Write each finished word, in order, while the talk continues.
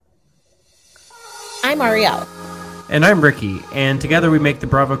I'm Ariel. And I'm Ricky, and together we make the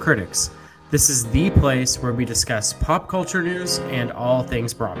Bravo Critics. This is the place where we discuss pop culture news and all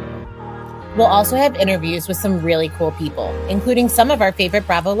things Bravo. We'll also have interviews with some really cool people, including some of our favorite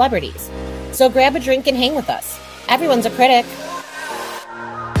Bravo celebrities. So grab a drink and hang with us. Everyone's a critic.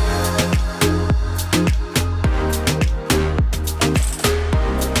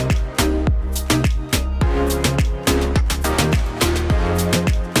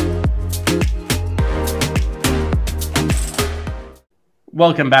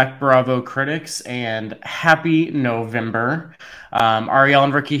 Welcome back, Bravo Critics, and happy November. Ariel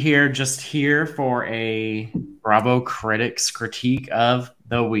and Ricky here, just here for a Bravo Critics critique of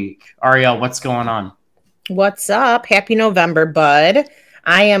the week. Ariel, what's going on? What's up? Happy November, bud.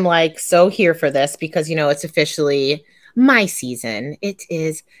 I am so here for this because, it's officially my season. It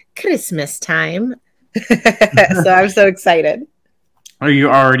is Christmas time. So I'm so excited. Are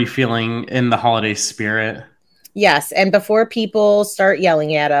you already feeling in the holiday spirit? Yes, and before people start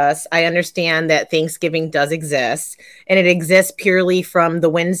yelling at us, I understand that Thanksgiving does exist, and it exists purely from the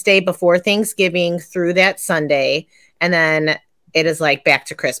Wednesday before Thanksgiving through that Sunday, and then it is back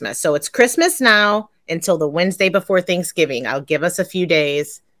to Christmas. So it's Christmas now until the Wednesday before Thanksgiving. I'll give us a few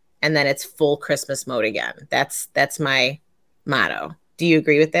days, and then it's full Christmas mode again. That's my motto. Do you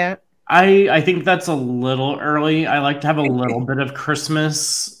agree with that? I think that's a little early. I like to have a little bit of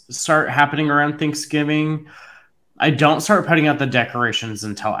Christmas start happening around Thanksgiving. I don't start putting out the decorations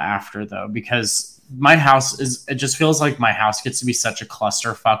until after, though, because my house it just feels like my house gets to be such a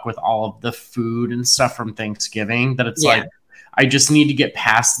clusterfuck with all of the food and stuff from Thanksgiving that it's I just need to get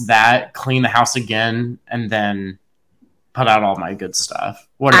past that, clean the house again, and then put out all my good stuff.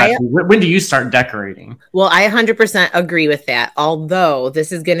 What about you? When do you start decorating? Well, I 100% agree with that. Although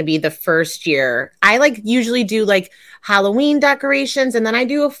this is going to be the first year. I usually do Halloween decorations, and then I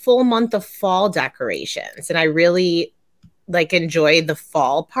do a full month of fall decorations. And I really enjoy the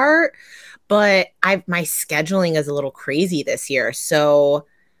fall part, but my scheduling is a little crazy this year. So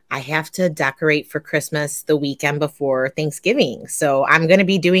I have to decorate for Christmas the weekend before Thanksgiving. So I'm going to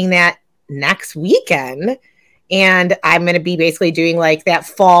be doing that next weekend. And I'm going to be basically doing that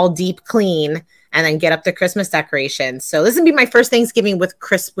fall deep clean and then get up the Christmas decorations. So this is going to be my first Thanksgiving with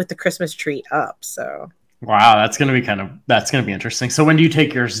the Christmas tree up. So wow, that's going to be interesting. So when do you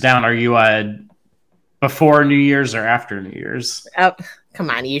take yours down? Are you before New Year's or after New Year's? Oh, come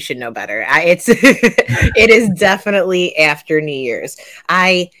on, you should know better. It is definitely after New Year's.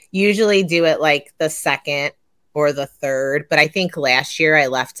 I usually do it the 2nd or the 3rd, but I think last year I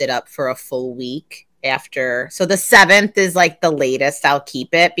left it up for a full week after. So the 7th is the latest I'll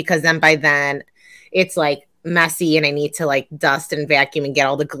keep it, because then by then it's messy and I need to dust and vacuum and get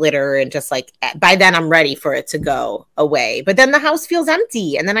all the glitter, and just by then I'm ready for it to go away. But then the house feels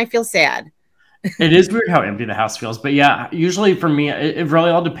empty and then I feel sad. It is weird how empty the house feels. But yeah, usually for me, it really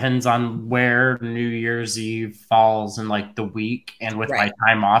all depends on where New Year's Eve falls in the week and with my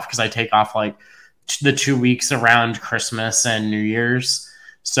time off, because I take off the 2 weeks around Christmas and New Year's.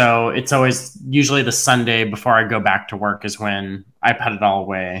 So it's always usually the Sunday before I go back to work is when I put it all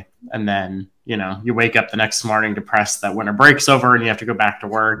away. And then, you wake up the next morning depressed that winter break's over and you have to go back to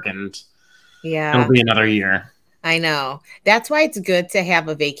work, and it'll be another year. I know. That's why it's good to have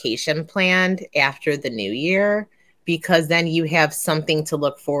a vacation planned after the new year, because then you have something to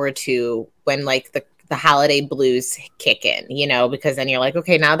look forward to when the holiday blues kick in, because then you're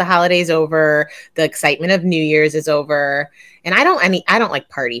okay, now the holiday's over. The excitement of New Year's is over. And I don't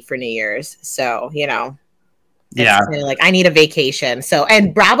party for New Year's. So, yeah, I need a vacation. So,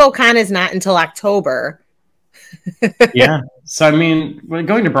 and BravoCon is not until October. Yeah. So, I mean, when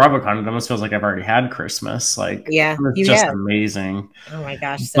going to BravoCon, it almost feels like I've already had Christmas. It's just amazing. Oh my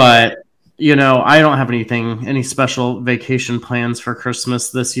gosh. So but I don't have any special vacation plans for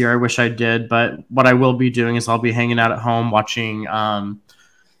Christmas this year. I wish I did, but what I will be doing is I'll be hanging out at home watching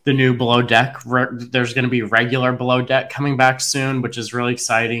the new Below Deck. There's going to be regular Below Deck coming back soon, which is really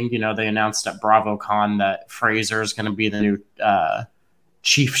exciting. They announced at BravoCon that Fraser is going to be the new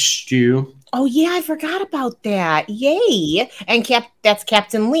Chief Stew. Oh yeah, I forgot about that. Yay! And that's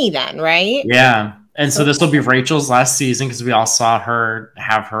Captain Lee then, right? Yeah. And so this will be Rachel's last season, because we all saw her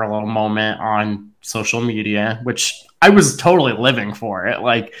have her little moment on social media, which I was totally living for it.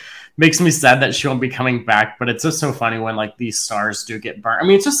 Makes me sad that she won't be coming back, but it's just so funny when these stars do get burnt. I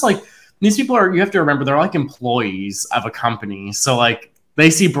mean, it's just these people you have to remember, they're employees of a company. So they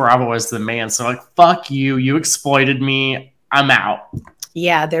see Bravo as the man. So fuck you. You exploited me. I'm out.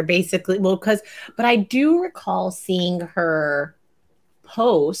 Yeah, they're basically, but I do recall seeing her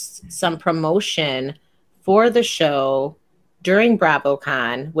post some promotion for the show during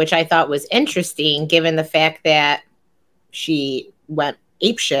BravoCon, which I thought was interesting given the fact that she went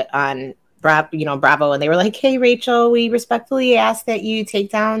apeshit on Bravo, and they were like, "Hey, Rachel, we respectfully ask that you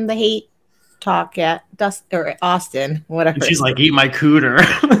take down the hate talk at Dust or Austin, whatever." And she's like, "Eat my cooter."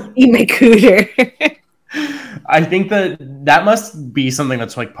 Eat my cooter. I think that must be something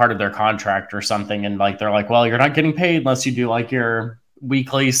that's like part of their contract or something. And like, they're like, well, you're not getting paid unless you do like your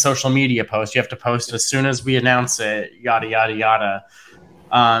weekly social media post. You have to post as soon as we announce it, yada, yada, yada.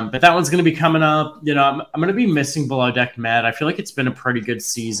 But that one's going to be coming up. You know, I'm going to be missing Below Deck Med. I feel like it's been a pretty good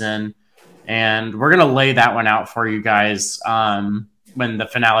season, and we're going to lay that one out for you guys when the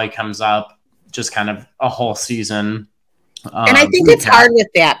finale comes up, just kind of a whole season. And I think it's hard with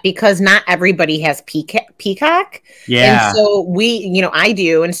that because not everybody has Peacock. Yeah. And so I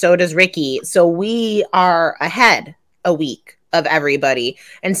do, and so does Ricky. So we are ahead a week of everybody.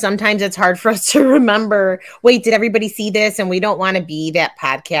 And sometimes it's hard for us to remember, wait, did everybody see this? And we don't want to be that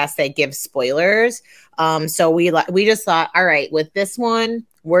podcast that gives spoilers. So we just thought, all right, with this one,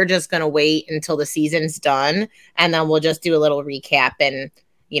 we're just going to wait until the season's done. And then we'll just do a little recap. And,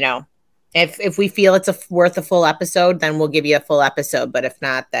 if we feel it's worth a full episode, then we'll give you a full episode. But if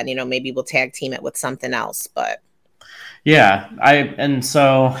not, then, maybe we'll tag team it with something else. But yeah,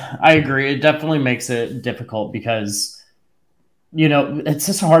 so I agree. It definitely makes it difficult because, it's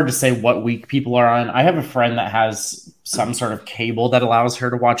just hard to say what week people are on. I have a friend that has some sort of cable that allows her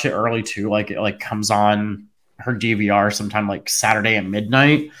to watch it early too. Like it comes on her DVR sometime like Saturday at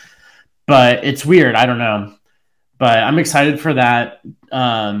midnight, but it's weird. I don't know, but I'm excited for that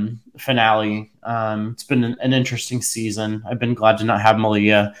finale. It's been an interesting season. I've been glad to not have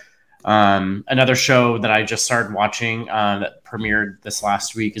Malia. Another show that I just started watching that premiered this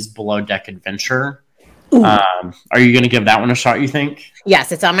last week is Below Deck Adventure. Are you going to give that one a shot, you think?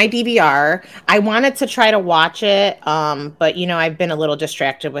 Yes, it's on my DVR. I wanted to try to watch it, but, I've been a little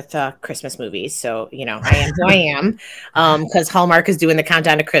distracted with Christmas movies. So, I am who I am because Hallmark is doing the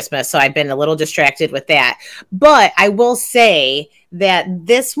countdown to Christmas. So I've been a little distracted with that. But I will say that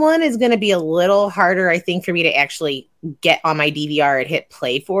this one is going to be a little harder, I think, for me to actually get on my DVR and hit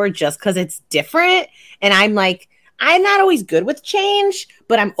play for just because it's different. And I'm not always good with change,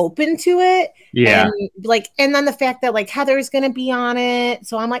 but I'm open to it. Yeah. And then the fact that Heather's going to be on it.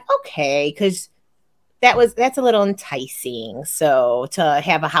 So I'm like, okay, because that's a little enticing. So to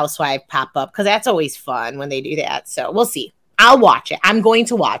have a housewife pop up, because that's always fun when they do that. So we'll see. I'll watch it. I'm going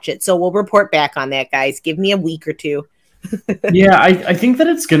to watch it. So we'll report back on that, guys. Give me a week or two. Yeah, I think that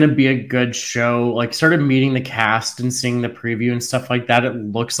it's going to be a good show. Like, started meeting the cast and seeing the preview and stuff like that. It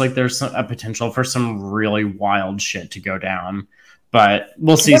looks like there's a potential for some really wild shit to go down. But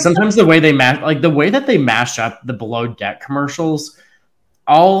we'll see. Sometimes the way they mash up the Below Deck commercials,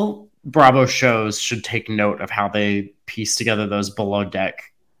 all Bravo shows should take note of how they piece together those Below Deck.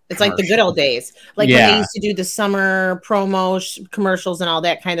 It's like the good old days. When they used to do the summer promo commercials and all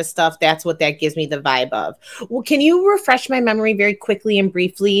that kind of stuff. That's what that gives me the vibe of. Well, can you refresh my memory very quickly and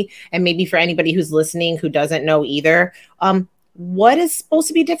briefly? And maybe for anybody who's listening who doesn't know either, what is supposed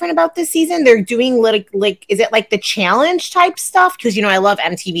to be different about this season? They're doing is it like the challenge type stuff? Because, I love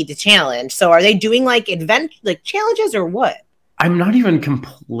MTV The Challenge. So are they doing challenges or what? I'm not even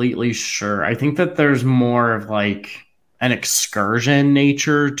completely sure. I think that there's more of an excursion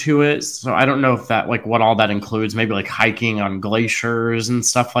nature to it. So I don't know if that what all that includes, maybe hiking on glaciers and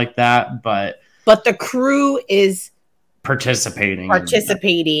stuff like that. But the crew is participating with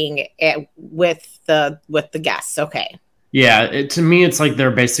the guests. Okay. Yeah. To me, it's they're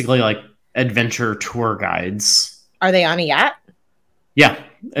basically adventure tour guides. Are they on a yacht? Yeah.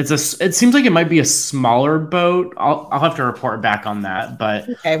 It seems like it might be a smaller boat. I'll have to report back on that, but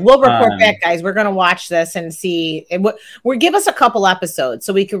okay, we'll report back, guys. We're gonna watch this and see. We'll give us a couple episodes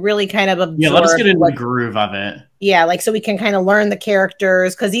so we could really kind of absorb. Yeah, let us get into the groove of it. Yeah, so we can kind of learn the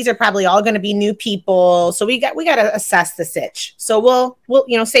characters because these are probably all going to be new people. So we got to assess the sitch. So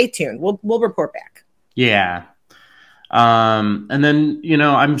we'll stay tuned. We'll report back. Yeah. And then,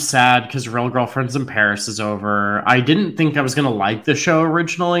 I'm sad because Real Girlfriends in Paris is over. I didn't think I was going to like the show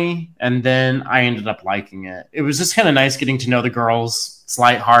originally, and then I ended up liking it. It was just kind of nice getting to know the girls. It's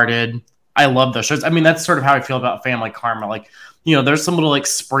lighthearted. I love those shows. I mean, that's sort of how I feel about Family Karma. There's some little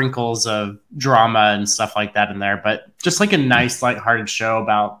sprinkles of drama and stuff like that in there, but just a nice lighthearted show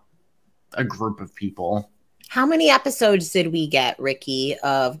about a group of people. How many episodes did we get, Ricky,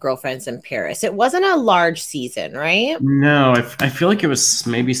 of Girlfriends in Paris? It wasn't a large season, right? No, I feel like it was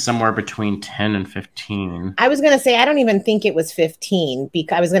maybe somewhere between 10 and 15. I was going to say, I don't even think it was 15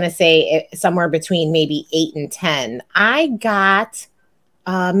 because I was going to say somewhere between maybe 8 and 10. I got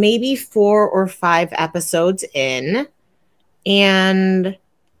maybe 4 or 5 episodes in. and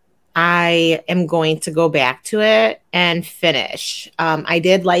I am going to go back to it and finish. I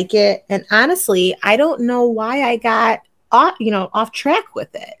did like it, and honestly, I don't know why I got off track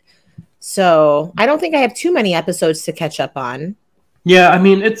with it. So I don't think I have too many episodes to catch up on. Yeah, I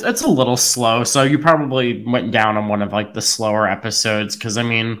mean it's a little slow, so you probably went down on one of like the slower episodes because I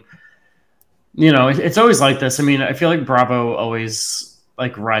mean, it's always like this. I mean, I feel like Bravo always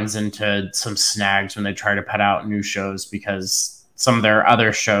like runs into some snags when they try to put out new shows because some of their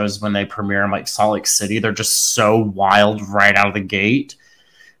other shows when they premiere in like Salt Lake City, they're just so wild right out of the gate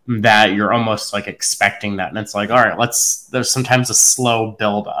that you're almost like expecting that, and it's like, all right, there's sometimes a slow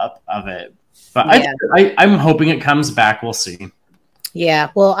build up of it, but Yeah. I'm hoping it comes back. We'll see. Yeah,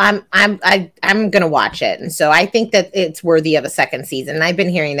 well, I'm gonna watch it, and so I think that it's worthy of a second season. And I've been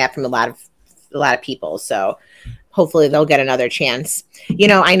hearing that from a lot of people. So hopefully they'll get another chance.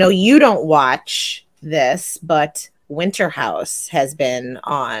 I know you don't watch this, but Winter House has been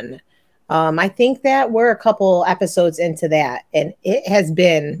on. I think that we're a couple episodes into that, and it has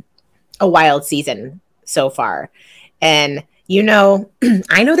been a wild season so far. And I know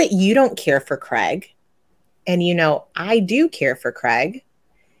that you don't care for Craig. And I do care for Craig.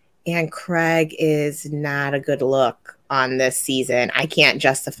 And Craig is not a good look on this season. I can't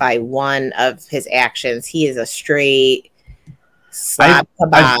justify one of his actions. He is a straight slob I've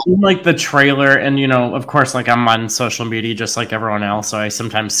kebab. seen like the trailer, and of course, like I'm on social media just like everyone else, so I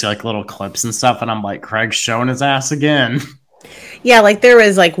sometimes see like little clips and stuff, and I'm like, Craig's showing his ass again. Yeah, like there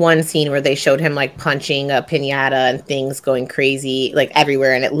was like one scene where they showed him like punching a pinata and things going crazy like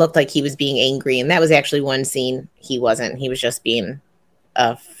everywhere, and it looked like he was being angry. And that was actually one scene he wasn't. He was just being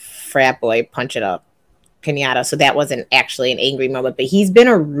a frat boy punching a pinata. So that wasn't actually an angry moment, but he's been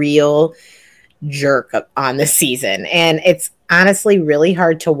a real jerk on this season. And it's honestly really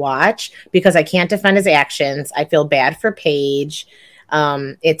hard to watch because I can't defend his actions. I feel bad for Paige.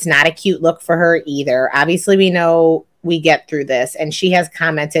 It's not a cute look for her either. Obviously, we know we get through this. And she has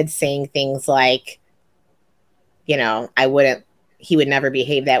commented saying things like, he would never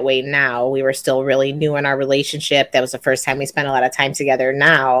behave that way now. We were still really new in our relationship. That was the first time we spent a lot of time together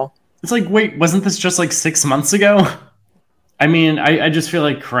now. It's like, wait, wasn't this just like 6 months ago? I mean, I just feel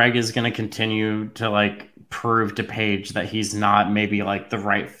like Craig is going to continue to like prove to Paige that he's not maybe like the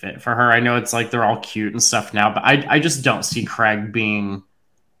right fit for her. I know it's like they're all cute and stuff now, but I just don't see Craig being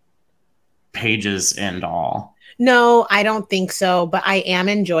Paige's end all. No, I don't think so, but I am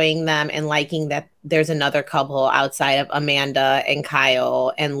enjoying them and liking that there's another couple outside of Amanda and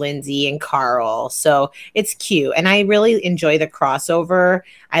Kyle and Lindsay and Carl. So it's cute. And I really enjoy the crossover.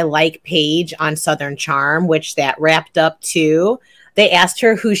 I like Paige on Southern Charm, which that wrapped up too. They asked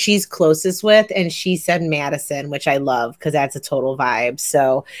her who she's closest with, and she said Madison, which I love because that's a total vibe.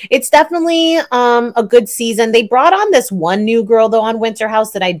 So it's definitely a good season. They brought on this one new girl though on Winter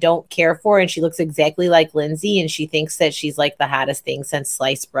House that I don't care for, and she looks exactly like Lindsay, and she thinks that she's like the hottest thing since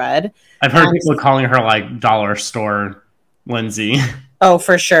sliced bread. I've heard people calling her like dollar store Lindsay. Oh,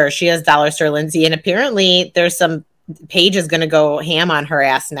 for sure, she has dollar store Lindsay, and apparently there's some Paige is going to go ham on her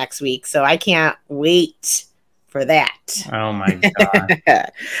ass next week, so I can't wait for that. Oh my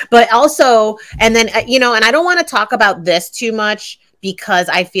god. But also, and then and I don't want to talk about this too much because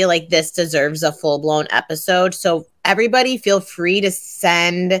I feel like this deserves a full-blown episode. So everybody feel free to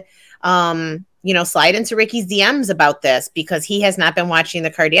send slide into Ricky's DMs about this because he has not been watching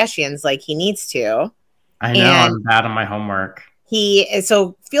the Kardashians like he needs to. I know, I'm bad on my homework.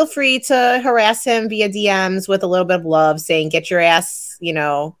 So feel free to harass him via DMs with a little bit of love, saying get your ass,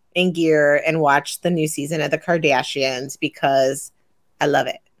 in gear and watch the new season of the Kardashians because I love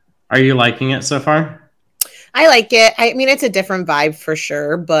it. Are you liking it so far? I like it. I mean, it's a different vibe for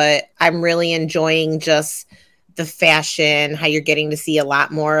sure, but I'm really enjoying just the fashion, how you're getting to see a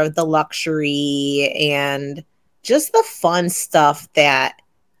lot more of the luxury and just the fun stuff that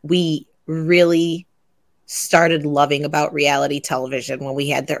we really started loving about reality television when we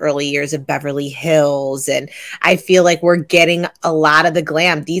had the early years of Beverly Hills. And I feel like we're getting a lot of the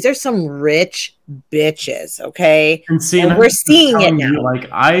glam. These are some rich bitches, okay? And we're seeing it now. Like,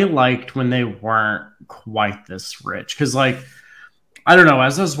 I liked when they weren't quite this rich. Because, like, I don't know,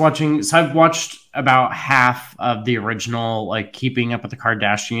 as I was watching, so I've watched about half of the original, like, Keeping Up with the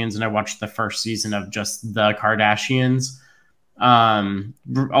Kardashians, and I watched the first season of just the Kardashians.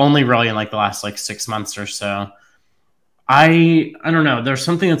 Only really in like the last like 6 months or so. I don't know. There's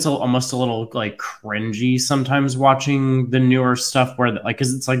something that's almost a little like cringy sometimes watching the newer stuff where like,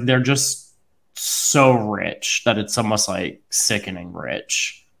 cause it's like, they're just so rich that it's almost like sickening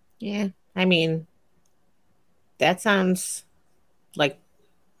rich. Yeah. I mean, that sounds like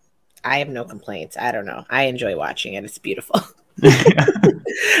I have no complaints. I don't know. I enjoy watching it. It's beautiful.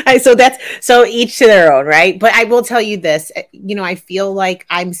 So each to their own, right? But I will tell you this, I feel like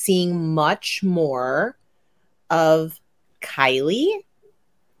I'm seeing much more of Kylie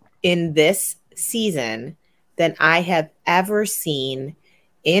in this season than I have ever seen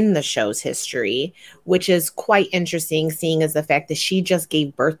in the show's history, which is quite interesting, seeing as the fact that she just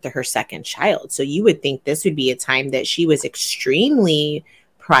gave birth to her second child. So you would think this would be a time that she was extremely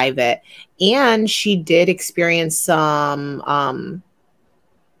private, and she did experience some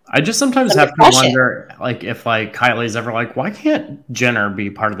I just sometimes have to wonder, like, if like Kylie's ever like, why can't Jenner be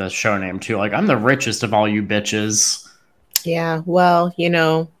part of the show name too? Like, I'm the richest of all you bitches. Yeah, well,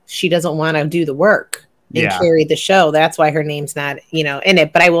 she doesn't want to do the work and carry the show. That's why her name's not, in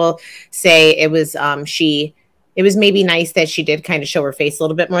it. But I will say it was it was maybe nice that she did kind of show her face a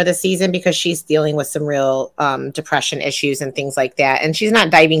little bit more this season, because she's dealing with some real depression issues and things like that. And she's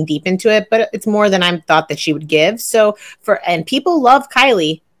not diving deep into it, but it's more than I thought that she would give. So and people love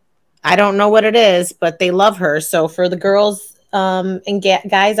Kylie. I don't know what it is, but they love her. So for the girls and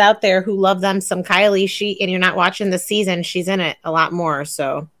guys out there who love them some Kylie, and you're not watching the season, she's in it a lot more.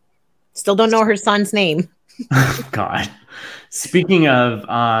 So still don't know her son's name. God. Speaking of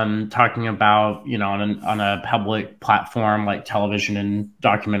talking about, on a public platform like television and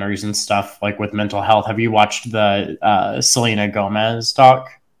documentaries and stuff, like with mental health, have you watched the Selena Gomez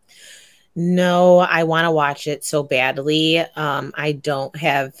doc? No, I want to watch it so badly. I don't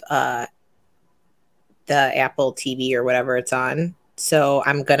have the Apple TV or whatever it's on. So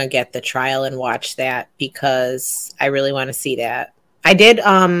I'm going to get the trial and watch that, because I really want to see that. I did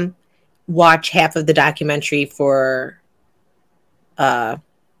watch half of the documentary for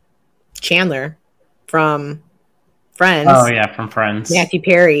Chandler from Friends. Oh yeah, from Friends. Matthew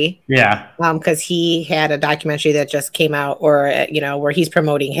Perry. Yeah. Because he had a documentary that just came out, or where he's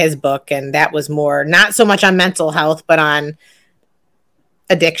promoting his book, and that was more not so much on mental health, but on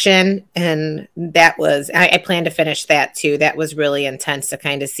addiction. And that was I plan to finish that too. That was really intense to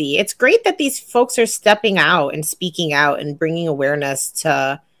kind of see. It's great that these folks are stepping out and speaking out and bringing awareness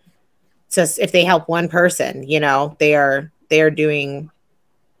to if they help one person, they are doing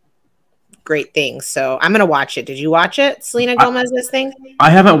great things. So I'm gonna watch it. Did you watch it, Selena Gomez's thing?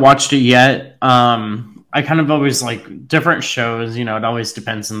 I haven't watched it yet. I kind of always like different shows, it always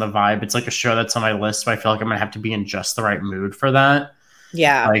depends on the vibe. It's like a show that's on my list, but I feel like I'm gonna have to be in just the right mood for that.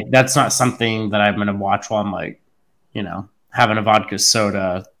 Yeah. Like that's not something that I'm gonna watch while I'm like, having a vodka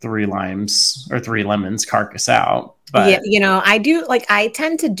soda, 3 limes or 3 lemons, carcass out. But yeah, I do I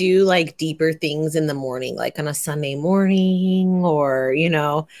tend to do like deeper things in the morning, like on a Sunday morning, or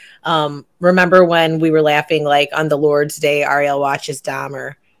remember when we were laughing like on the Lord's Day, Ariel watches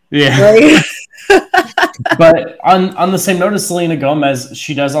Dahmer. Yeah. Right? But on the same note as Selena Gomez,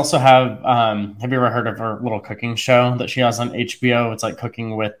 she does also have you ever heard of her little cooking show that she has on HBO? It's like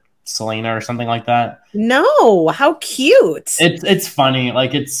Cooking with Selena or something like that. No, how cute. It's funny.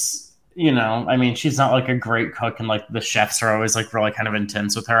 Like it's she's not like a great cook, and like the chefs are always like really kind of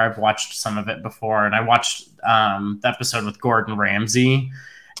intense with her. I've watched some of it before, and I watched the episode with Gordon Ramsay,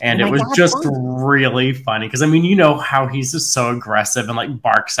 and it was just really funny because how he's just so aggressive and like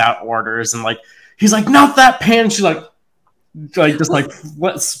barks out orders, and like he's like, not that pan. She's like just like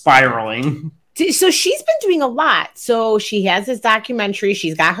spiraling. So she's been doing a lot. So she has this documentary.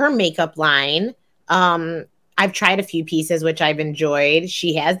 She's got her makeup line. I've tried a few pieces, which I've enjoyed.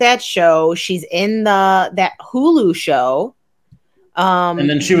 She has that show. She's in that Hulu show. And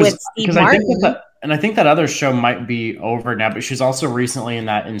then she was, because I think that other show might be over now, but she's also recently in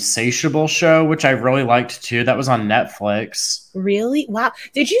that Insatiable show, which I really liked too. That was on Netflix. Really? Wow.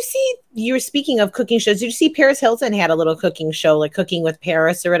 Did you see, you were speaking of cooking shows, did you see Paris Hilton had a little cooking show, like Cooking with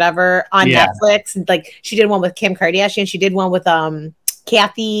Paris or whatever on Netflix? Like she did one with Kim Kardashian. She did one with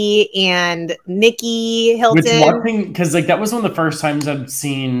Kathy and Nikki Hilton. Which one thing, because like that was one of the first times I've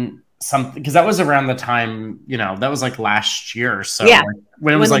seen something, because that was around the time, that was like last year. So yeah, like,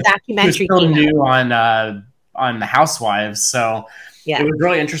 when it was like documentary, it was still new on the Housewives. So yeah, it was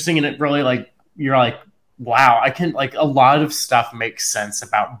really interesting, and it really like you're like, wow, I can like a lot of stuff makes sense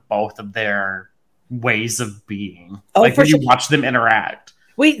about both of their ways of being. Oh, like when you watch them interact.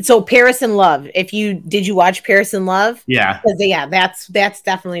 Wait, so Paris in Love. Did you watch Paris in Love? Yeah. Yeah, that's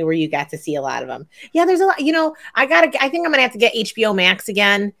definitely where you got to see a lot of them. Yeah, there's a lot, I think I'm gonna have to get HBO Max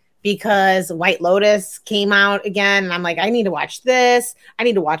again, because White Lotus came out again, and I'm like, I need to watch this. I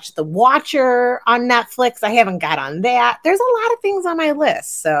need to watch The Watcher on Netflix. I haven't got on that. There's a lot of things on my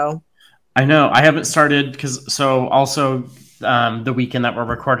list. So I know I haven't started, because also the weekend that we're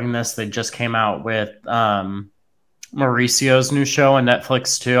recording this, they just came out with Mauricio's new show on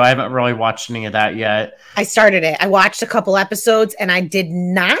Netflix too. I haven't really watched any of that yet. I started it. I watched a couple episodes and I did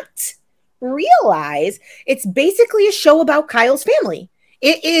not realize it's basically a show about Kyle's family.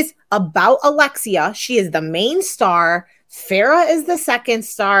 It is about Alexia. She is the main star. Farrah is the second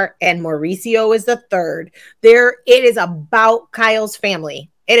star and Mauricio is the third. It is about Kyle's family.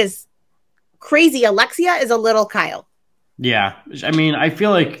 It is crazy. Alexia is a little Kyle. Yeah. I mean, I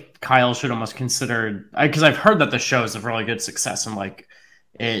feel like Kyle should almost consider, because I've heard that the show is a really good success and like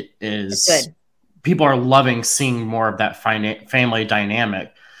it is good. People are loving seeing more of that family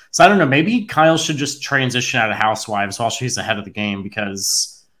dynamic. So I don't know, maybe Kyle should just transition out of Housewives while she's ahead of the game,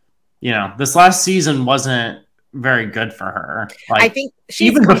 because, you know, this last season wasn't very good for her. Like, I think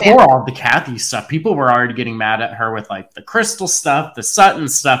even before all the Kathy stuff, people were already getting mad at her with like the Crystal stuff, the Sutton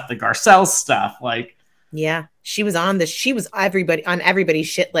stuff, the Garcelle stuff. Like, yeah, she was on everybody's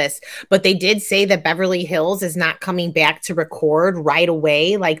shit list. But they did say that Beverly Hills is not coming back to record right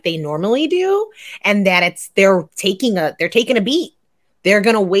away like they normally do, and that they're taking a beat. They're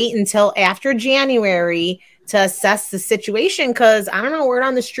gonna wait until after January to assess the situation, because I don't know, word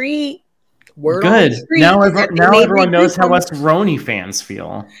on the street. Good. Now everyone knows how us Roni fans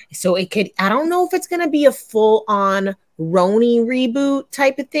feel. So I don't know if it's going to be a full-on Roni reboot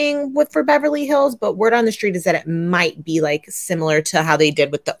type of thing for Beverly Hills, but word on the street is that it might be like similar to how they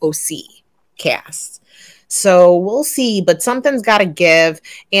did with the OC cast. So we'll see, but something's got to give.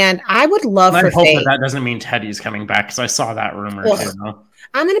 And I would love for Faye. I hope that doesn't mean Teddy's coming back, because I saw that rumor too.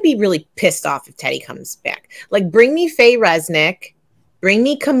 I'm going to be really pissed off if Teddy comes back. Like, bring me Faye Resnick. Bring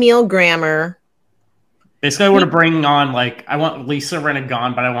me Camille Grammer. Basically, I want to bring on, like, I want Lisa Rinna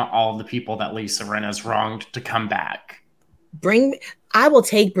gone, but I want all of the people that Lisa Rinna has wronged to come back. I will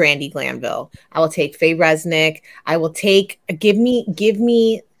take Brandy Glanville. I will take Faye Resnick. I will take, give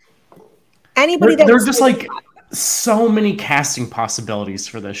me anybody that there's just like so many casting possibilities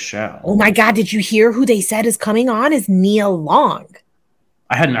for this show. Oh my God, did you hear who they said is coming on? Is Nia Long.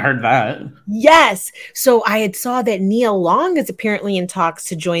 I hadn't heard that. Yes. So I had saw that Nia Long is apparently in talks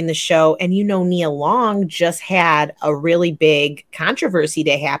to join the show. And you know, Nia Long just had a really big controversy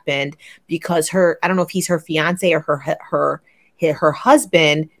that happened because I don't know if he's her fiance or her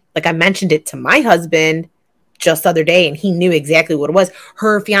husband. Like, I mentioned it to my husband just the other day and he knew exactly what it was.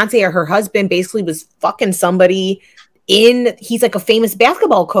 Her fiance or her husband basically was fucking somebody he's like a famous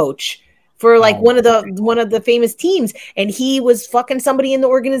basketball coach for like one of the famous teams, and he was fucking somebody in the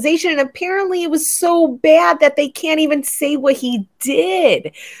organization, and apparently it was so bad that they can't even say what he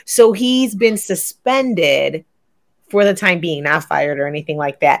did. So he's been suspended for the time being, not fired or anything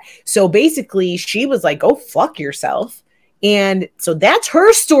like that. So basically she was like, go fuck yourself. And so that's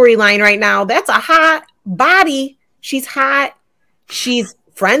her storyline right now. That's a hot body. She's hot. She's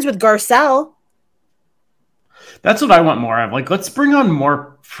friends with Garcelle. That's what I want more of. Like, let's bring on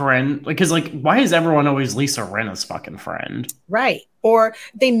more friend. Like, because, like, why is everyone always Lisa Rinna's fucking friend? Right. Or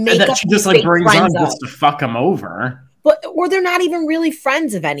they make that she just like brings on just to fuck them over. Or they're not even really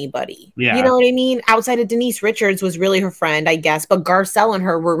friends of anybody. Yeah. You know what I mean? Outside of Denise Richards was really her friend, I guess. But Garcelle and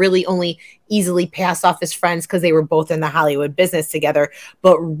her were really only easily passed off as friends because they were both in the Hollywood business together.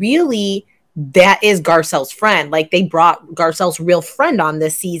 But really, that is Garcelle's friend. Like, they brought Garcelle's real friend on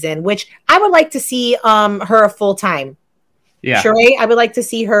this season, which I would like to see her full time. Yeah. Sheree, I would like to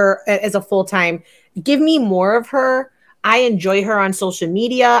see her as a full time. Give me more of her. I enjoy her on social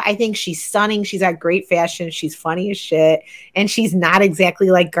media. I think she's stunning. She's got great fashion. She's funny as shit. And she's not exactly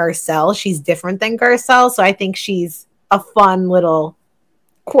like Garcelle. She's different than Garcelle. So I think she's a fun little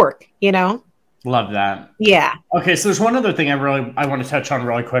quirk, you know? Love that. Yeah. Okay, so there's one other thing I want to touch on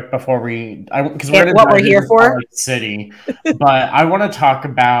really quick before because we're here for City, but I want to talk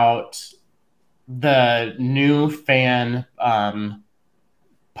about the new fan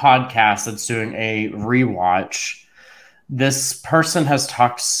podcast that's doing a rewatch. This person has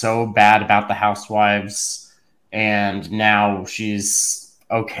talked so bad about the Housewives, and now she's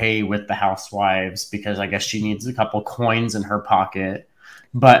okay with the Housewives because I guess she needs a couple coins in her pocket.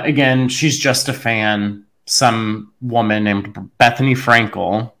 But again, she's just a fan. Some woman named Bethany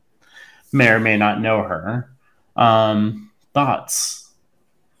Frankel, may or may not know her. Thoughts?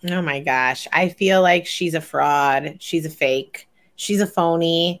 Oh my gosh. I feel like she's a fraud. She's a fake. She's a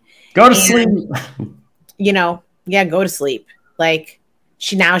phony. Go to sleep. You know, yeah, go to sleep. Like,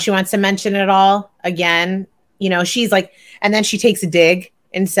 she wants to mention it all again. You know, she's like, and then she takes a dig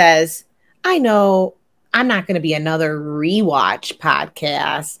and says, I know I'm not going to be another rewatch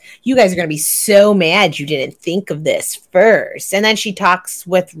podcast. You guys are going to be so mad you didn't think of this first. And then she talks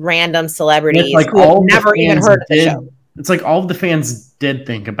with random celebrities like who have never even heard of the show. It's like all of the fans did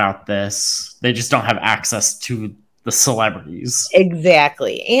think about this. They just don't have access to the celebrities.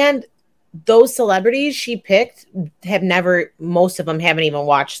 Exactly. And those celebrities she picked have never, most of them haven't even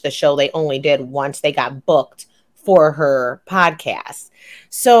watched the show. They only did once they got booked for her podcast.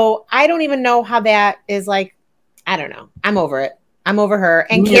 So I don't even know how that is like. I don't know. I'm over it. I'm over her.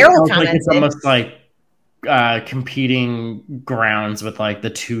 And Carol commented. Like it's almost like competing grounds with like the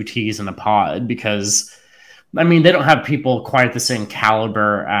two T's in a pod, because I mean, they don't have people quite the same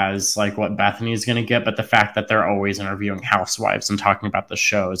caliber as like what Bethany's going to get, but the fact that they're always interviewing housewives and talking about the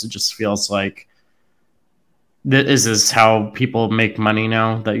shows, it just feels like is this how people make money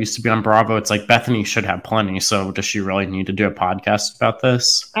now that used to be on Bravo? It's like Bethany should have plenty. So does she really need to do a podcast about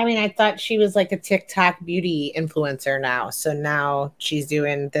this? I mean, I thought she was like a TikTok beauty influencer now. So now she's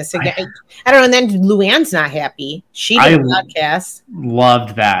doing this again. I don't know. And then Luann's not happy. She did a podcast.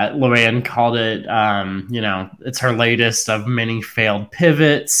 Loved that. Luann called it, it's her latest of many failed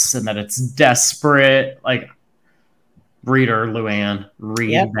pivots and that it's desperate. Like, read her, Luann.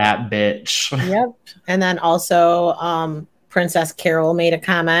 Read that bitch. Yep. And then also Princess Carol made a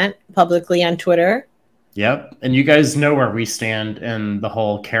comment publicly on Twitter. Yep. And you guys know where we stand in the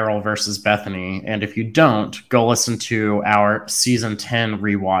whole Carol versus Bethany. And if you don't, go listen to our season 10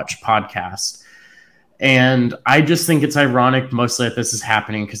 rewatch podcast. And I just think it's ironic mostly that this is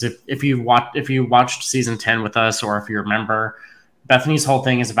happening because if you watched season 10 with us, or if you remember, Bethany's whole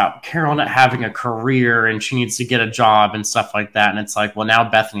thing is about Carol not having a career and she needs to get a job and stuff like that. And it's like, well, now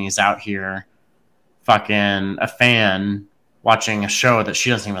Bethany's out here fucking a fan watching a show that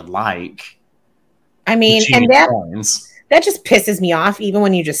she doesn't even like. I mean, and that just pisses me off even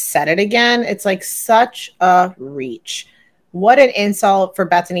when you just said it again. It's like such a reach. What an insult for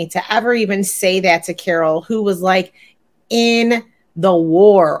Bethany to ever even say that to Carol, who was like in the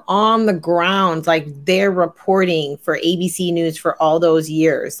war on the ground, like they're reporting for ABC News for all those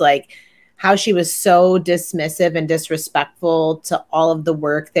years, like how she was so dismissive and disrespectful to all of the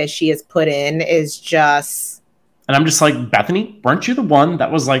work that she has put in is just. And I'm just like, Bethany, weren't you the one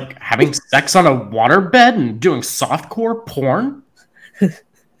that was like having sex on a waterbed and doing softcore porn?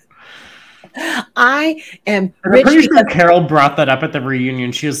 I am pretty sure Carol brought that up at the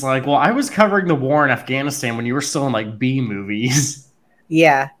reunion. She was like, well, I was covering the war in Afghanistan when you were still in like B movies.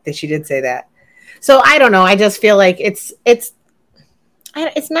 Yeah, she did say that. So I don't know. I just feel like it's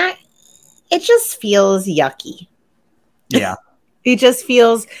not, it just feels yucky. Yeah. It just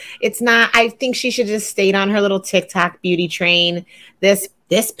feels, it's not, I think she should just stayed on her little TikTok beauty train. This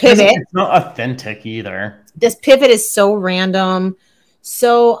pivot. It's not authentic either. This pivot is so random,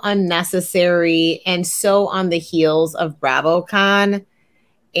 so unnecessary, and so on the heels of BravoCon.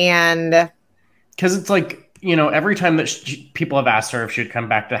 And because it's like, every time that people have asked her if she'd come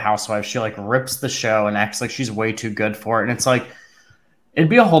back to Housewives, she like rips the show and acts like she's way too good for it. And it's like, it'd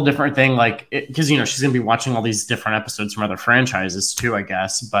be a whole different thing. Like, because, she's going to be watching all these different episodes from other franchises too, I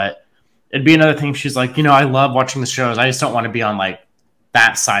guess. But it'd be another thing. She's like, I love watching the shows. I just don't want to be on like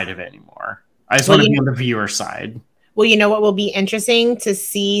that side of it anymore. I just want to be on the viewer side. Well, you know what will be interesting to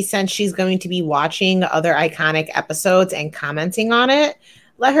see, since she's going to be watching other iconic episodes and commenting on it,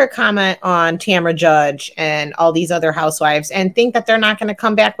 let her comment on Tamra Judge and all these other housewives and think that they're not going to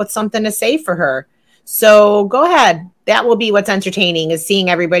come back with something to say for her. So go ahead. That will be what's entertaining, is seeing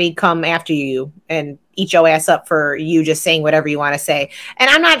everybody come after you and eat your ass up for you just saying whatever you want to say. And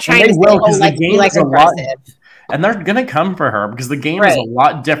I'm not trying to say, be like aggressive. And they're going to come for her because the game is a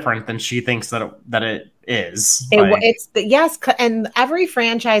lot different than she thinks that it is. Yes, and every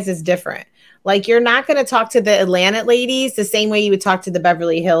franchise is different. Like, you're not going to talk to the Atlanta ladies the same way you would talk to the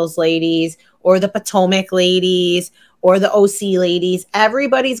Beverly Hills ladies or the Potomac ladies or the OC ladies.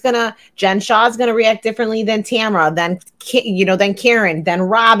 Jen Shaw's going to react differently than Tamra, than Karen, than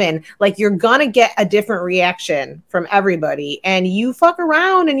Robin. Like, you're going to get a different reaction from everybody. And you fuck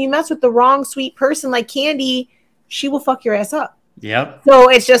around and you mess with the wrong sweet person like Candy, she will fuck your ass up. Yep. So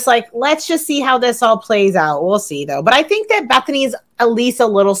it's just like, let's just see how this all plays out. We'll see, though. But I think that Bethany is at least a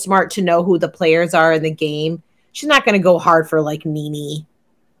little smart to know who the players are in the game. She's not going to go hard for like Nene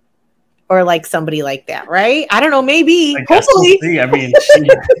or like somebody like that, right? I don't know. Maybe. Hopefully. We'll see. I mean,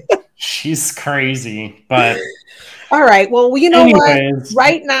 she's crazy, but. All right. Well, you know what?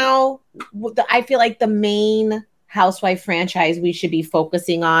 Right now, I feel like the main housewife franchise we should be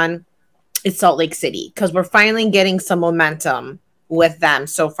focusing on is Salt Lake City, because we're finally getting some momentum with them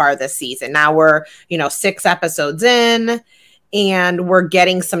so far this season. Now we're, 6 episodes in and we're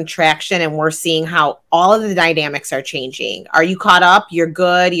getting some traction and we're seeing how all of the dynamics are changing. Are you caught up? You're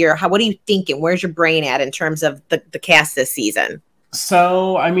good. What are you thinking? Where's your brain at in terms of the cast this season?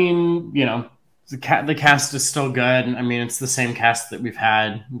 So, I mean, the cast is still good. I mean, it's the same cast that we've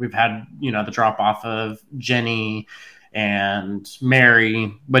had. We've had, you know, the drop off of Jenny and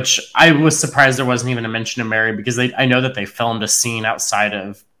Mary, which I was surprised there wasn't even a mention of Mary, because I know that they filmed a scene outside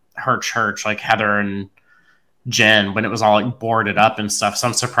of her church, like Heather and Jen, when it was all like boarded up and stuff. So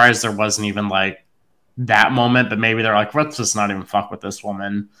I'm surprised there wasn't even like that moment, but maybe they're like, let's just not even fuck with this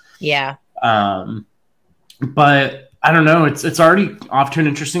woman. Yeah. But I don't know. It's already off to an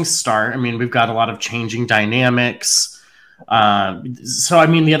interesting start. I mean, we've got a lot of changing dynamics. So I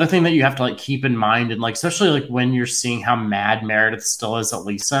mean, the other thing that you have to like keep in mind, and like especially like when you're seeing how mad Meredith still is at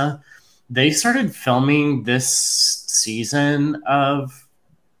Lisa, they started filming this season of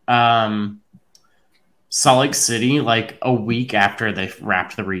Salt Lake City like a week after they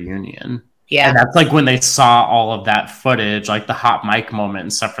wrapped the reunion. Yeah. And that's like when they saw all of that footage, like the hot mic moment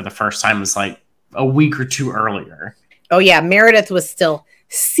and stuff for the first time, was like a week or two earlier. Oh yeah, Meredith was still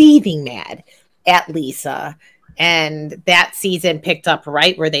seething mad at Lisa. And that season picked up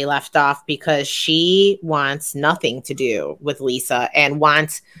right where they left off, because she wants nothing to do with Lisa and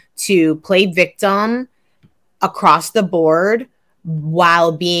wants to play victim across the board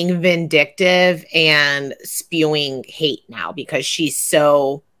while being vindictive and spewing hate now, because she's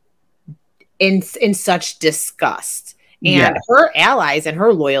so in such disgust. And her allies and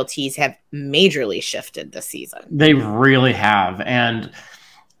her loyalties have majorly shifted this season. They really have. And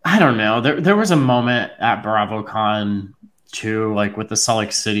I don't know. There was a moment at BravoCon too, like with the Salt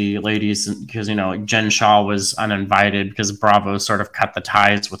Lake City ladies, because, you know, like Jen Shaw was uninvited because Bravo sort of cut the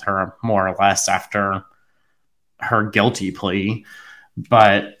ties with her more or less after her guilty plea.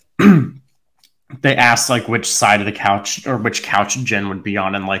 But they asked like which side of the couch or which couch Jen would be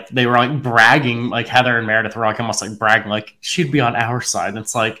on, and like they were like bragging, like Heather and Meredith were like almost like bragging, like she'd be on our side. And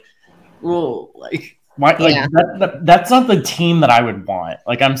it's like, well, like why? Yeah. Like that's not the team that I would want.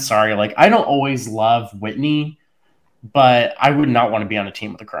 Like, I'm sorry, like I don't always love Whitney, but I would not want to be on a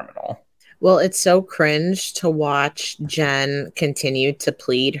team with a criminal. Well, it's so cringe to watch Jen continue to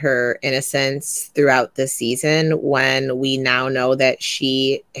plead her innocence throughout the season when we now know that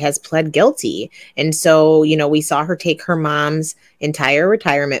she has pled guilty. And so, you know, we saw her take her mom's entire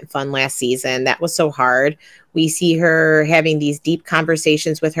retirement fund last season. That was so hard. We see her having these deep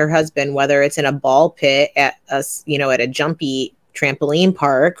conversations with her husband, whether it's in a ball pit at a, you know, at a jumpy trampoline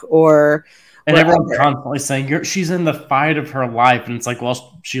park or... And everyone's constantly saying she's in the fight of her life. And it's like,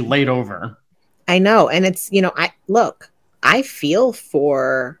 well, she laid over. I know. And it's, you know, I feel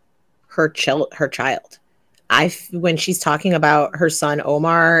for her child. When she's talking about her son,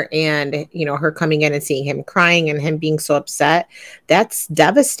 Omar, and, you know, her coming in and seeing him crying and him being so upset, that's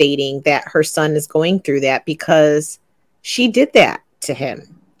devastating that her son is going through that, because she did that to him,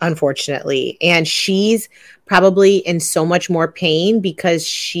 unfortunately. And she's probably in so much more pain because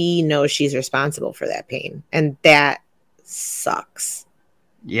she knows she's responsible for that pain. And that sucks.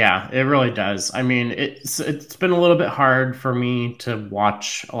 Yeah, it really does. I mean, it's been a little bit hard for me to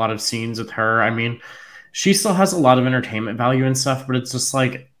watch a lot of scenes with her. I mean, she still has a lot of entertainment value and stuff, but it's just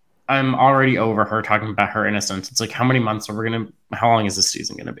like, I'm already over her talking about her innocence. It's like, how many months are we how long is this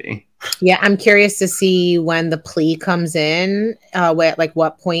season gonna be? Yeah, I'm curious to see when the plea comes in,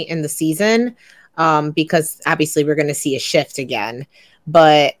 what point in the season, because obviously we're going to see a shift again.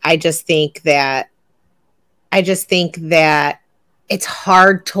 But I just think that it's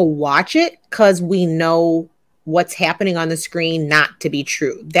hard to watch it because we know what's happening on the screen not to be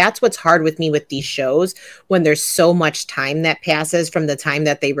true. That's what's hard with me with these shows, when there's so much time that passes from the time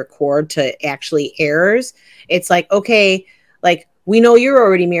that they record to actually airs. It's like, okay, like, we know you're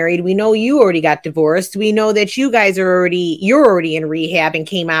already married. We know you already got divorced. We know that you guys you're already in rehab and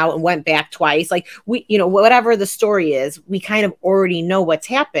came out and went back twice. Like, we, you know, whatever the story is, we kind of already know what's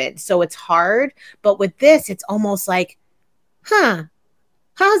happened. So it's hard. But with this, it's almost like,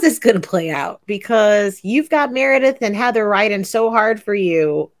 how's this going to play out? Because you've got Meredith and Heather writing so hard for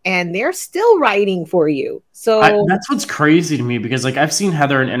you, and they're still writing for you. So that's what's crazy to me, because like I've seen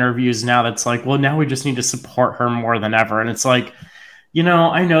Heather in interviews now that's like, well, now we just need to support her more than ever. And it's like, you know,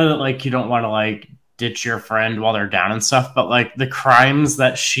 I know that like you don't want to like ditch your friend while they're down and stuff, but like the crimes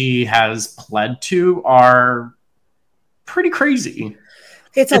that she has pled to are pretty crazy.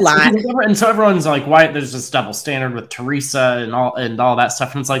 It's a lot. And so everyone's like, why there's this double standard with Teresa and all that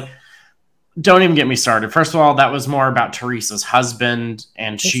stuff. And it's like, don't even get me started. First of all, that was more about Teresa's husband,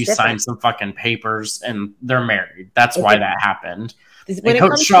 and she signed some fucking papers and they're married. That's why that happened. And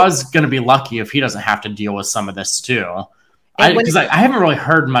Coach Shaw's going to be lucky if he doesn't have to deal with some of this too. Because I haven't really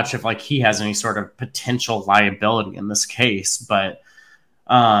heard much if like he has any sort of potential liability in this case, but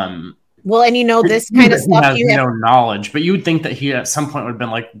Well, and It this seems kind of that he stuff has you have. no knowledge, but you would think that he at some point would have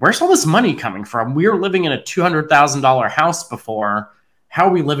been like, where's all this money coming from? We were living in a $200,000 house before. How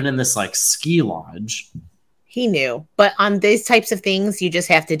are we living in this like ski lodge? He knew. But on these types of things, you just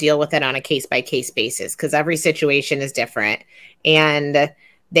have to deal with it on a case by case basis because every situation is different. And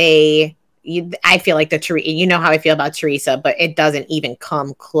I feel like you know how I feel about Teresa, but it doesn't even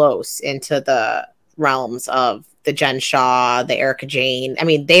come close into the realms of the Jen Shaw, the Erica Jane. I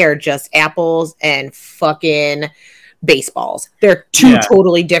mean, they are just apples and fucking baseballs. They're two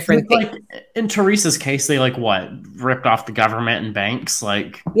totally different things. Like in Teresa's case, they like what ripped off the government and banks.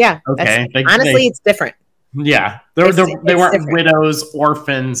 Like, yeah, okay, honestly, it's different. Yeah, they weren't different. Widows,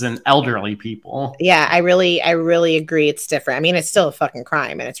 orphans, and elderly people. Yeah, I really agree. It's different. I mean, it's still a fucking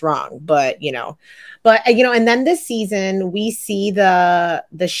crime and it's wrong, but and then this season we see the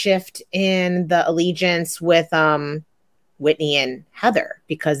shift in the allegiance with Whitney and Heather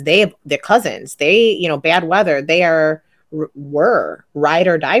because they're cousins. They, bad weather. They were ride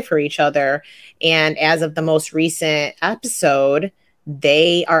or die for each other, and as of the most recent episode,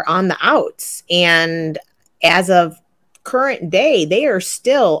 they are on the outs, and as of current day, they are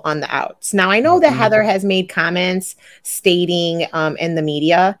still on the outs. Now, I know that Heather has made comments stating in the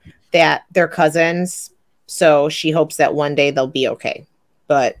media that they're cousins, so she hopes that one day they'll be okay,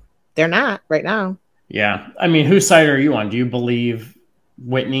 but they're not right now. Yeah. I mean, whose side are you on? Do you believe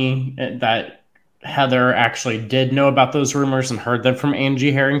Whitney that Heather actually did know about those rumors and heard them from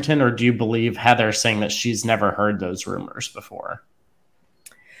Angie Harrington, or do you believe Heather saying that she's never heard those rumors before?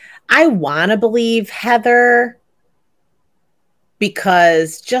 I want to believe Heather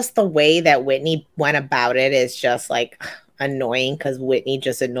because just the way that Whitney went about it is just like annoying because Whitney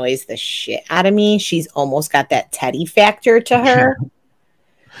just annoys the shit out of me. She's almost got that Teddy factor to her.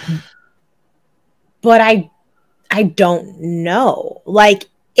 But I don't know. Like,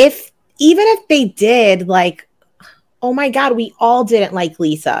 even if they did, like, oh my God, we all didn't like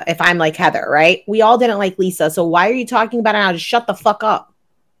Lisa. If I'm like Heather, right? We all didn't like Lisa. So why are you talking about it now? Just shut the fuck up.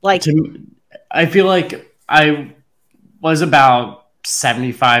 Like, I feel like I was about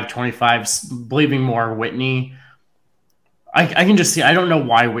 75-25, believing more Whitney. I can just see, I don't know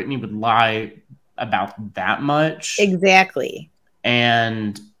why Whitney would lie about that much. Exactly.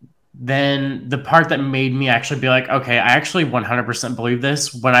 And then the part that made me actually be like, okay, I actually 100% believe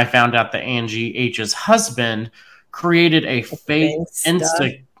this when I found out that Angie H's husband created a fake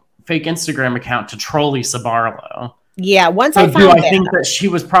Instagram account to troll Lisa Barlow. Yeah, once I think that she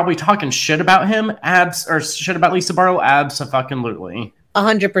was probably talking shit about him, shit about Lisa Barlow, abso-fucking-lutely.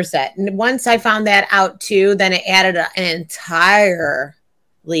 100%. And once I found that out too, then it added an entirely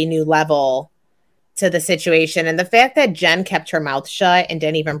new level to the situation. And the fact that Jen kept her mouth shut and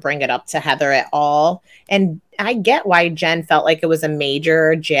didn't even bring it up to Heather at all. And I get why Jen felt like it was a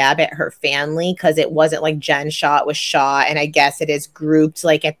major jab at her family because it wasn't like Jen Shaw, it was Shaw. And I guess it is grouped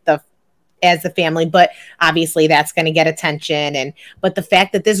like as the family, but obviously that's going to get attention. But the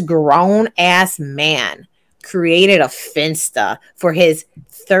fact that this grown ass man created a Finsta for his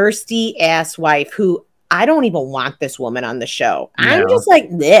thirsty ass wife, who I don't even want this woman on the show. No. I'm just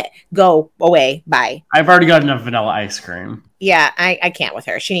like, bleh, go away, bye. I've already got enough vanilla ice cream. Yeah, I can't with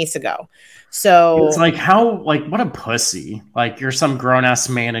her. She needs to go. So it's like, what a pussy. Like, you're some grown-ass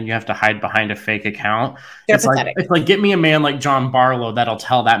man and you have to hide behind a fake account. It's like, get me a man like John Barlow that'll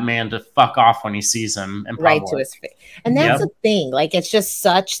tell that man to fuck off when he sees him in public. Right to his face. And that's the thing. Like, it's just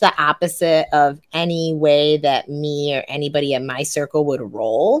such the opposite of any way that me or anybody in my circle would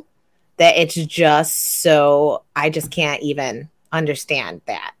roll, that it's just so, I just can't even understand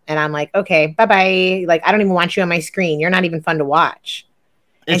that. And I'm like, okay, bye-bye. Like, I don't even want you on my screen. You're not even fun to watch.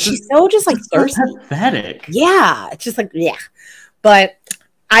 And she's so just like thirsty. So pathetic. Yeah. It's just like, yeah. But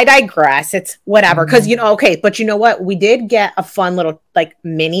I digress. It's whatever. Because, okay. But you know what? We did get a fun little like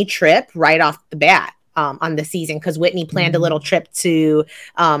mini trip right off the bat on the season because Whitney planned a little trip to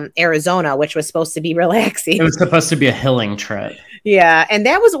Arizona, which was supposed to be relaxing. It was supposed to be a healing trip. Yeah. And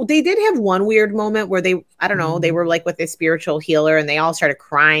they did have one weird moment where they were like with a spiritual healer and they all started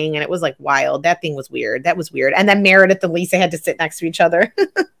crying and it was like wild. That thing was weird. That was weird. And then Meredith and Lisa had to sit next to each other.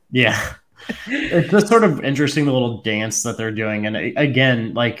 Yeah. It's just sort of interesting, the little dance that they're doing. And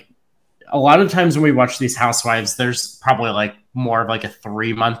again, like a lot of times when we watch these housewives, there's probably like more of like a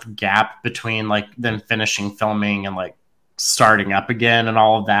 3-month gap between like them finishing filming and like starting up again and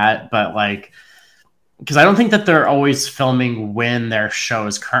all of that. But like, because I don't think that they're always filming when their show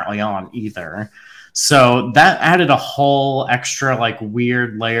is currently on either. So that added a whole extra like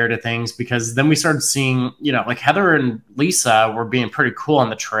weird layer to things because then we started seeing, like Heather and Lisa were being pretty cool on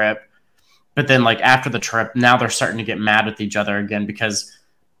the trip. But then like after the trip, now they're starting to get mad with each other again because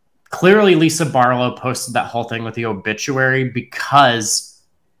clearly Lisa Barlow posted that whole thing with the obituary because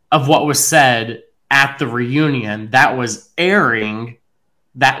of what was said at the reunion that was airing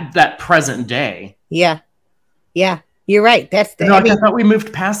that present day. Yeah. Yeah. You're right. I thought we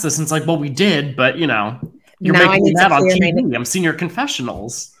moved past this, and it's like, well, we did, but you're now I making me need to mad on clear TV. I'm seeing your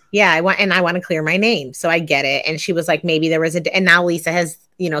confessionals. Yeah, I want to clear my name. So I get it. And she was like, maybe there was and now Lisa has,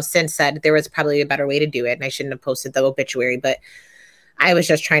 since said there was probably a better way to do it. And I shouldn't have posted the obituary, but I was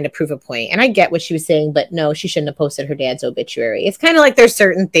just trying to prove a point. And I get what she was saying, but no, she shouldn't have posted her dad's obituary. It's kind of like there's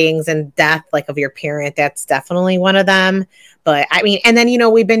certain things and death, like of your parent. That's definitely one of them. But I mean, and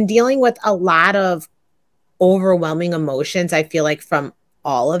then, we've been dealing with a lot of overwhelming emotions, I feel like, from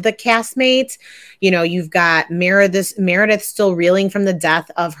all of the castmates. You've got Meredith still reeling from the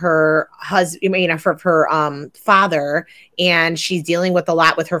death of her husband, her father, and she's dealing with a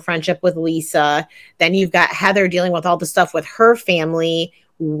lot with her friendship with Lisa. Then you've got Heather dealing with all the stuff with her family.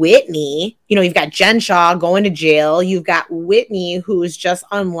 Whitney, you've got Jen Shaw going to jail. You've got Whitney, who's just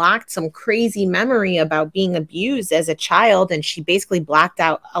unlocked some crazy memory about being abused as a child, and she basically blocked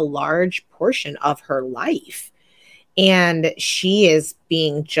out a large portion of her life. And she is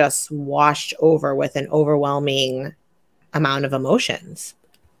being just washed over with an overwhelming amount of emotions.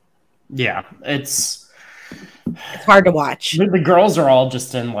 Yeah, it's hard to watch. The girls are all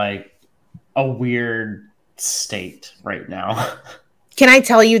just in like a weird state right now. Can I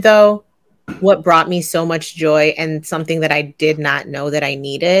tell you, though, what brought me so much joy and something that I did not know that I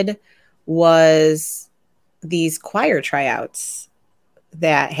needed was these choir tryouts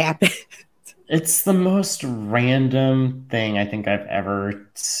that happened. It's the most random thing I think I've ever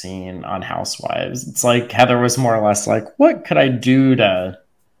seen on Housewives. It's like Heather was more or less like, what could I do to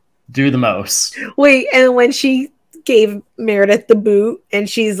do the most? Wait, and when she gave Meredith the boot and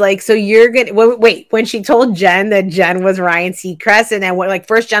she's like, so you're gonna wait, when she told Jen that Jen was Ryan Seacrest, and then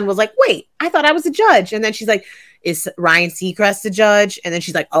first Jen was like, wait, I thought I was a judge, and then she's like, is Ryan Seacrest the judge? And then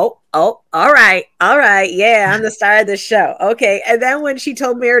she's like, oh, all right, yeah, I'm the star of this show, okay. And then when she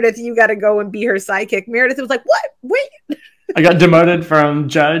told Meredith, you got to go and be her sidekick, Meredith was like, what? Wait. I got demoted from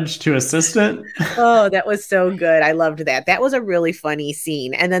judge to assistant. Oh, that was so good. I loved that. That was a really funny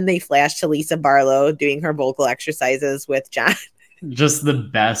scene. And then they flashed to Lisa Barlow doing her vocal exercises with John. Just the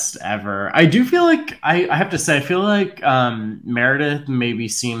best ever. I do feel like, I have to say, I feel like Meredith maybe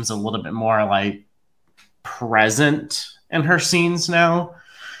seems a little bit more like present in her scenes now.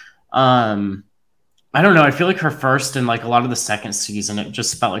 I don't know. I feel like her first and like a lot of the second season, it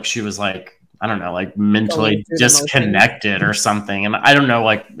just felt like she was like, I don't know, like mentally disconnected or something. And I don't know,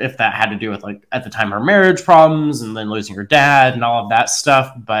 like if that had to do with like at the time her marriage problems and then losing her dad and all of that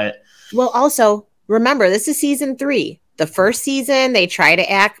stuff. But well, also remember, this is season 3. The first season, they try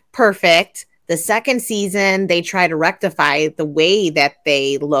to act perfect. The second season, they try to rectify the way that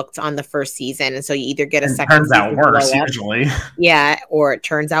they looked on the first season. And so you either get a second turns out worse, usually. Yeah, or it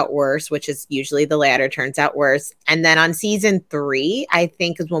turns out worse, which is usually the latter, turns out worse. And then on season 3, I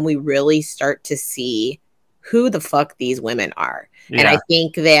think is when we really start to see who the fuck these women are. Yeah. And I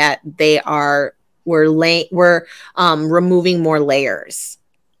think that we're removing more layers.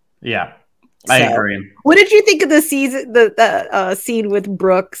 Yeah, I agree. What did you think of the season, the scene with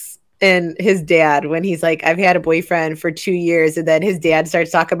Brooks and his dad when he's like, I've had a boyfriend for 2 years, and then his dad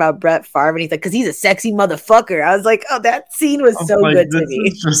starts talking about Brett Favre and he's like, because he's a sexy motherfucker. I was like, oh, that scene was so good to me.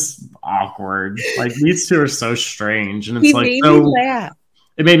 It's just awkward. Like these two are so strange, and it's made me laugh.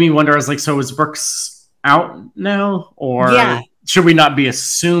 It made me wonder. I was like, so is Brooks out now, or should we not be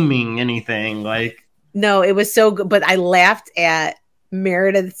assuming anything? Like, no, it was so good, but I laughed at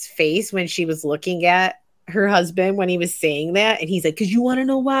Meredith's face when she was looking at her husband when he was saying that, and he's like, because you want to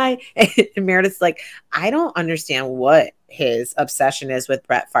know why? And Meredith's like, I don't understand what his obsession is with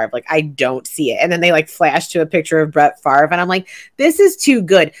Brett Favre. Like, I don't see it. And then they like flash to a picture of Brett Favre, and I'm like, this is too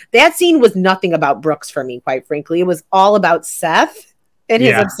good. That scene was nothing about Brooks for me, quite frankly. It was all about Seth and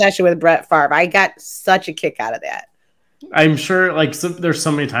his obsession with Brett Favre. I got such a kick out of that. I'm sure like there's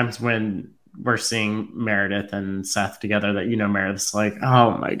so many times when we're seeing Meredith and Seth together that, Meredith's like,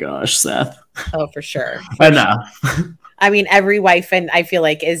 oh my gosh, Seth. Oh, for sure. Enough. I mean, every wife, and I feel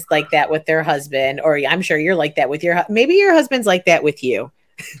like, is like that with their husband, or I'm sure you're like that with maybe your husband's like that with you.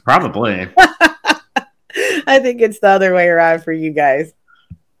 Probably. I think it's the other way around for you guys.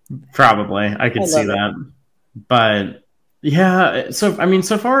 Probably. I could see that. But yeah, so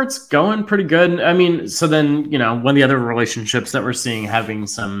far it's going pretty good. I mean, so then, one of the other relationships that we're seeing having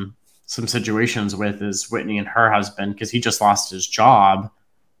some situations with is Whitney and her husband, because he just lost his job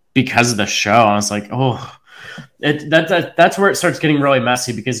because of the show. I was like, oh, that's where it starts getting really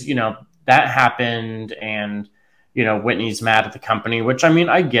messy, because that happened, and you know, Whitney's mad at the company, which I mean,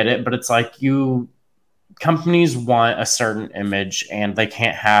 I get it, but it's like companies want a certain image and they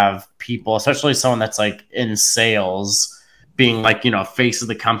can't have people, especially someone that's like in sales, being like, you know, face of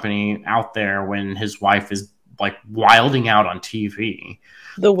the company out there when his wife is like wilding out on TV.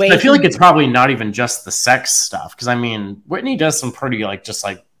 The way I feel like it's probably not even just the sex stuff. Cause I mean, Whitney does some pretty like just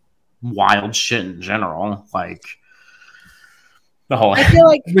like wild shit in general. Like the whole, I feel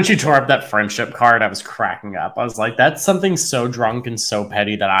like when she tore up that friendship card, I was cracking up. I was like, that's something so drunk and so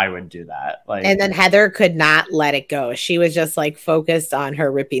petty that I would do that. Like, and then Heather could not let it go. She was just like focused on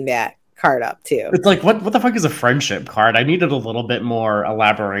her ripping that card up too. It's like, what the fuck is a friendship card? I needed a little bit more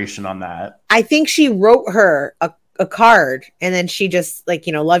elaboration on that. I think she wrote her a card and then she just like,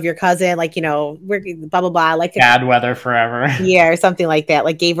 you know, love your cousin, like, you know, we're blah blah blah, like bad weather forever. Yeah, or something like that.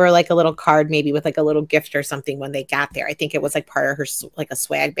 Like gave her like a little card, maybe with like a little gift or something when they got there. I think it was like part of her like a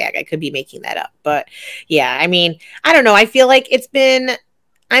swag bag. I could be making that up, but yeah, I mean, I don't know. I feel like it's been.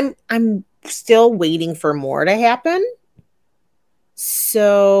 I'm still waiting for more to happen.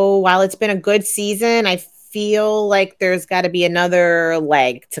 So while it's been a good season, I feel like there's got to be another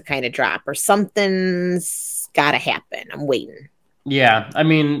leg to kind of drop or something's got to happen. I'm waiting. Yeah, I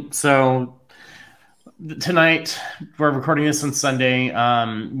mean, so tonight we're recording this on Sunday.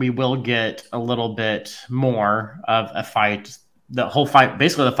 We will get a little bit more of a fight. The whole fight,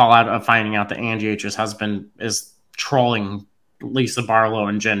 basically the fallout of finding out that Angie H's husband is trolling Lisa Barlow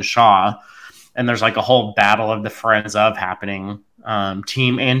and Jen Shaw. And there's like a whole battle of the friends of happening.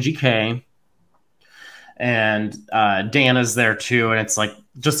 Team Angie K. And Dana's there too. And it's like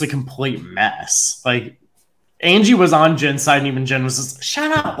just a complete mess. Like, Angie was on Jen's side, and even Jen was just,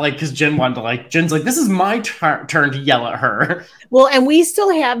 shut up. Like, because Jen wanted to, like, Jen's like, this is my turn to yell at her. Well, and we still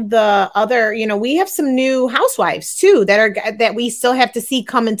have the other, you know, we have some new housewives too that we still have to see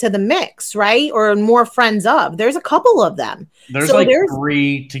come into the mix, right? Or more friends of. There's a couple of them. There's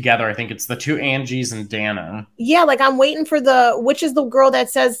 3 together. I think it's the 2 Angies and Dana. Yeah, like I'm waiting for which is the girl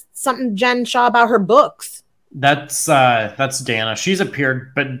that says something Jen Shaw about her books. That's Dana. She's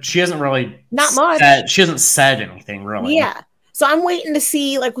appeared, but she hasn't really not much. She hasn't said anything really. Yeah. So I'm waiting to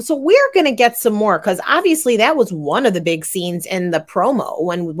see, like, so we're gonna get some more because obviously that was one of the big scenes in the promo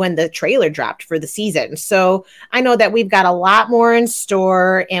when the trailer dropped for the season. So I know that we've got a lot more in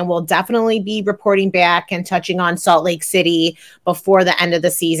store, and we'll definitely be reporting back and touching on Salt Lake City before the end of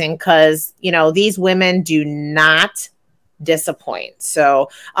the season because you know these women do not disappoint. So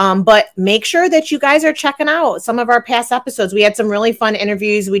but make sure that you guys are checking out some of our past episodes. We had some really fun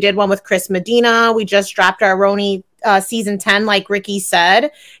interviews. We did one with Chris Medina. We just dropped our Roni season 10, like Ricky said,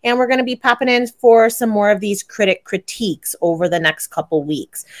 and we're going to be popping in for some more of these critiques over the next couple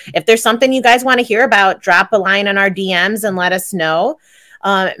weeks. If there's something you guys want to hear about, drop a line on our DMs and let us know.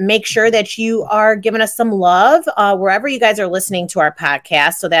 Make sure that you are giving us some love wherever you guys are listening to our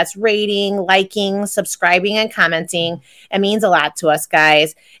podcast. So that's rating, liking, subscribing, and commenting. It means a lot to us,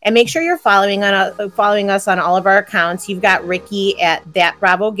 guys. And make sure you're following us on all of our accounts. You've got Ricky at That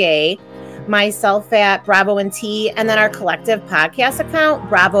Bravo Gay, myself at Bravo and T, and then our collective podcast account,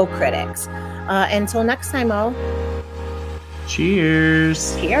 Bravo Critics. Until next time, Mo.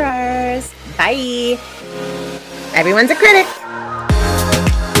 Cheers. Cheers. Bye. Everyone's a critic.